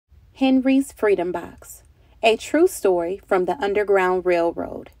Henry's Freedom Box, a true story from the Underground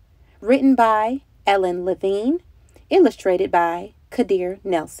Railroad. Written by Ellen Levine, illustrated by Kadir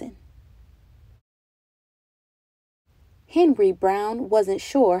Nelson. Henry Brown wasn't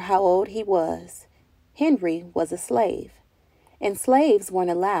sure how old he was. Henry was a slave, and slaves weren't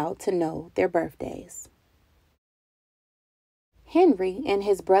allowed to know their birthdays. Henry and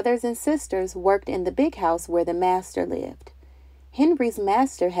his brothers and sisters worked in the big house where the master lived. Henry's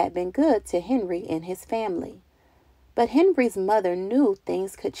master had been good to Henry and his family. But Henry's mother knew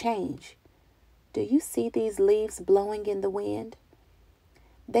things could change. Do you see these leaves blowing in the wind?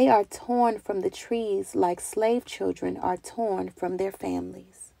 They are torn from the trees like slave children are torn from their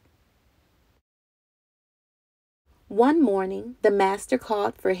families. One morning, the master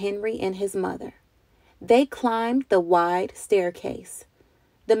called for Henry and his mother. They climbed the wide staircase.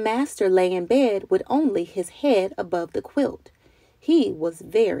 The master lay in bed with only his head above the quilt. He was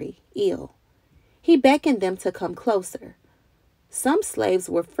very ill. He beckoned them to come closer. Some slaves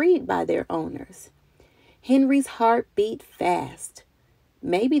were freed by their owners. Henry's heart beat fast.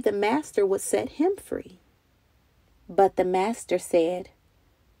 Maybe the master would set him free. But the master said,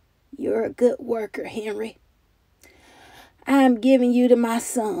 "You're a good worker, Henry. I am giving you to my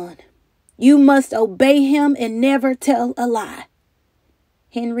son. You must obey him and never tell a lie."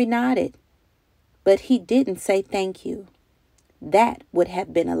 Henry nodded, but he didn't say thank you. That would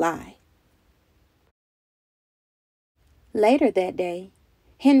have been a lie. Later that day,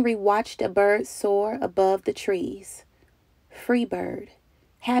 Henry watched a bird soar above the trees. Free bird,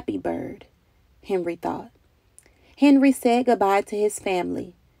 happy bird, Henry thought. Henry said goodbye to his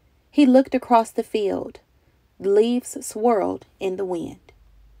family. He looked across the field. The leaves swirled in the wind.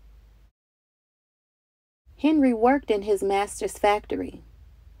 Henry worked in his master's factory.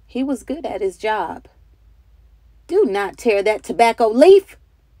 He was good at his job. "Do not tear that tobacco leaf,"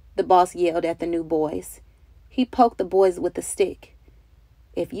 the boss yelled at the new boys. He poked the boys with a stick.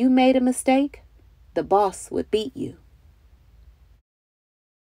 If you made a mistake, the boss would beat you.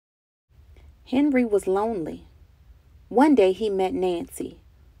 Henry was lonely. One day he met Nancy,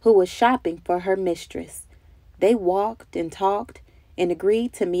 who was shopping for her mistress. They walked and talked and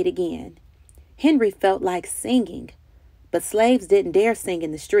agreed to meet again. Henry felt like singing, but slaves didn't dare sing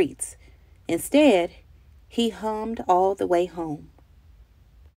in the streets. Instead, he hummed all the way home.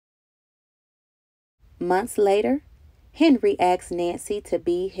 Months later, Henry asked Nancy to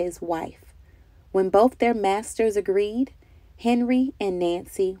be his wife. When both their masters agreed, Henry and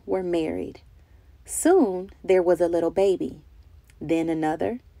Nancy were married. Soon there was a little baby, then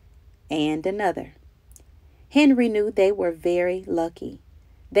another, and another. Henry knew they were very lucky.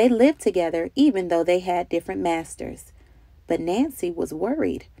 They lived together even though they had different masters. But Nancy was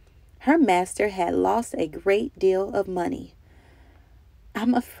worried. Her master had lost a great deal of money.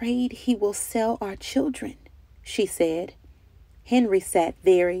 "I'm afraid he will sell our children," she said. Henry sat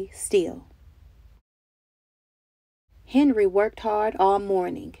very still. Henry worked hard all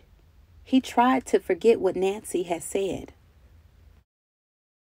morning. He tried to forget what Nancy had said.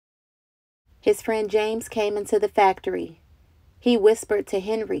 His friend James came into the factory. He whispered to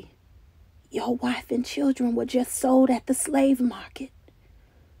Henry, "Your wife and children were just sold at the slave market."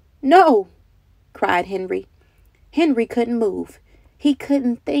 "No!" cried Henry. Henry couldn't move. He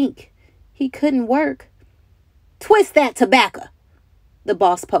couldn't think. He couldn't work. "Twist that tobacco!" the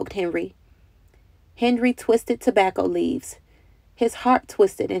boss poked Henry. Henry twisted tobacco leaves. His heart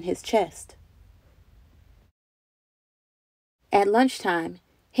twisted in his chest. At lunchtime,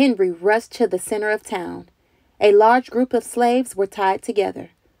 Henry rushed to the center of town. A large group of slaves were tied together.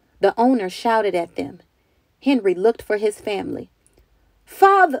 The owner shouted at them. Henry looked for his family.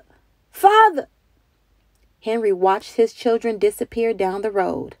 "Father! Father!" Henry watched his children disappear down the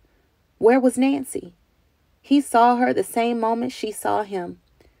road. Where was Nancy? He saw her the same moment she saw him.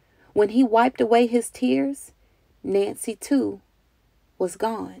 When he wiped away his tears, Nancy, too, was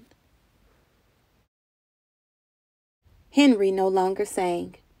gone. Henry no longer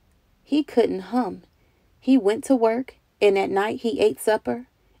sang. He couldn't hum. He went to work, and at night he ate supper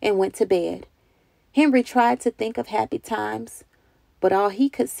and went to bed. Henry tried to think of happy times, but all he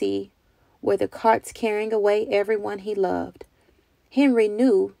could see were the carts carrying away everyone he loved. Henry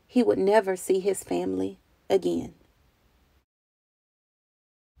knew he would never see his family again.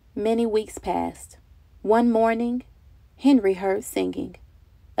 Many weeks passed. One morning, Henry heard singing.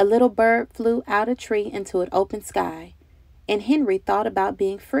 A little bird flew out a tree into an open sky, and Henry thought about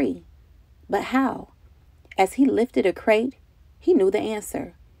being free. But how? As he lifted a crate, he knew the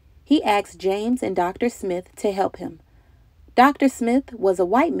answer. He asked James and Dr. Smith to help him. Dr. Smith was a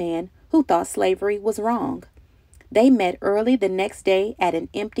white man who thought slavery was wrong. They met early the next day at an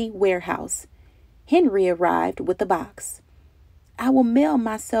empty warehouse. Henry arrived with a box. "I will mail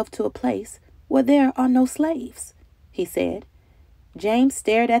myself to a place where there are no slaves," he said. James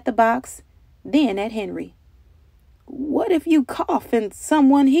stared at the box, then at Henry. "What if you cough and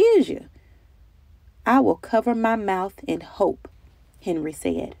someone hears you?" "I will cover my mouth in hope," Henry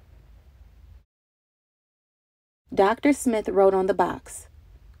said. Dr. Smith wrote on the box,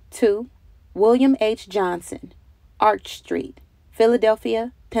 "To William H. Johnson, Arch Street,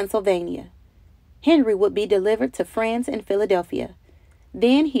 Philadelphia, Pennsylvania." Henry would be delivered to friends in Philadelphia.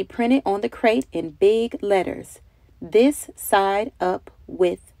 Then he printed on the crate in big letters, "This side up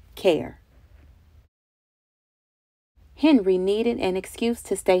with care." Henry needed an excuse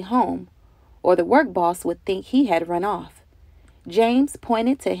to stay home, or the work boss would think he had run off. James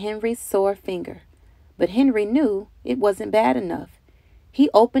pointed to Henry's sore finger, but Henry knew it wasn't bad enough. He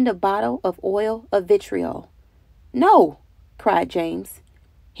opened a bottle of oil of vitriol. "No!" cried James.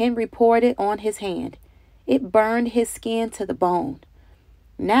 Henry poured it on his hand. It burned his skin to the bone.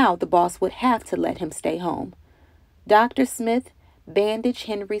 Now the boss would have to let him stay home. Dr. Smith bandaged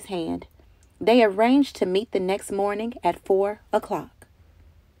Henry's hand. They arranged to meet the next morning at 4 o'clock.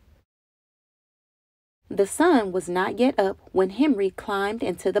 The sun was not yet up when Henry climbed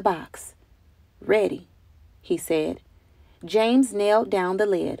into the box. "Ready," he said. James nailed down the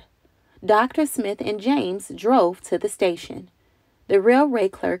lid. Dr. Smith and James drove to the station. The railway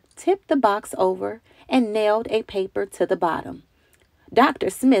clerk tipped the box over and nailed a paper to the bottom. Dr.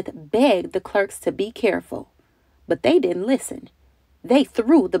 Smith begged the clerks to be careful, but they didn't listen. They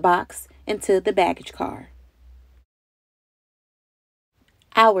threw the box into the baggage car.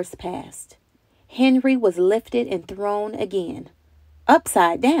 Hours passed. Henry was lifted and thrown again,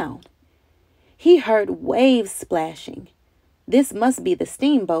 upside down. He heard waves splashing. This must be the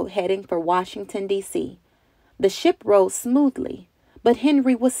steamboat heading for Washington, D.C. The ship rode smoothly, but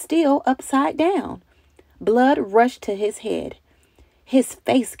Henry was still upside down. Blood rushed to his head. His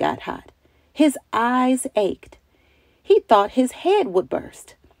face got hot. His eyes ached. He thought his head would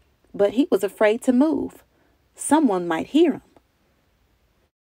burst, but he was afraid to move. Someone might hear him.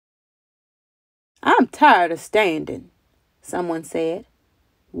 "I'm tired of standing," someone said.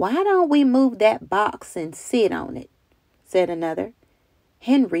 "Why don't we move that box and sit on it?" said another.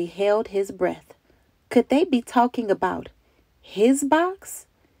 Henry held his breath. Could they be talking about his box?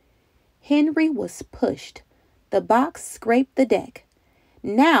 Henry was pushed. The box scraped the deck.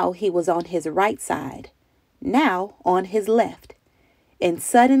 Now he was on his right side, now on his left, and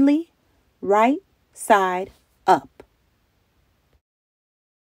suddenly right side up.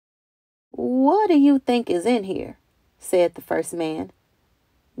 "What do you think is in here?" said the first man.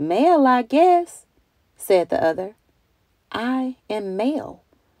 "Mail, I guess," said the other. "I am mail,"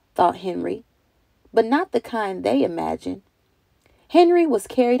 thought Henry, but not the kind they imagined. Henry was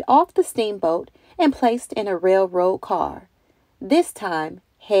carried off the steamboat and placed in a railroad car, this time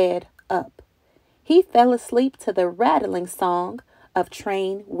head up. He fell asleep to the rattling song of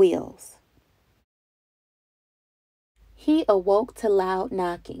train wheels. He awoke to loud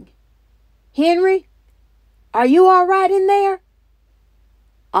knocking. "Henry, are you all right in there?"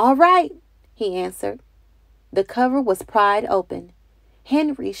 "All right," he answered. The cover was pried open.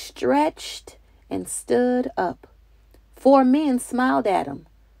 Henry stretched and stood up. 4 men smiled at him.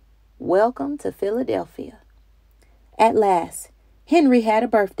 "Welcome to Philadelphia." At last, Henry had a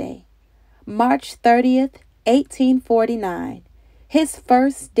birthday. March 30th, 1849, his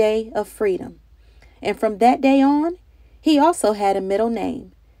first day of freedom. And from that day on, he also had a middle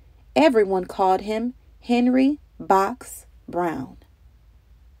name. Everyone called him Henry Box Brown.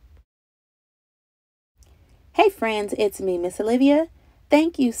 Hey friends, it's me, Miss Olivia.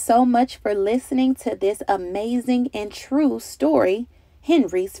 Thank you so much for listening to this amazing and true story,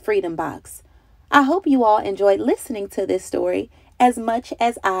 Henry's Freedom Box. I hope you all enjoyed listening to this story as much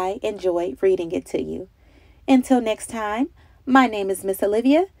as I enjoyed reading it to you. Until next time, my name is Miss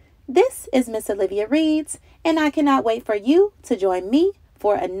Olivia. This is Miss Olivia Reads, and I cannot wait for you to join me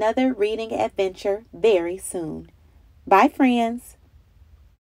for another reading adventure very soon. Bye, friends.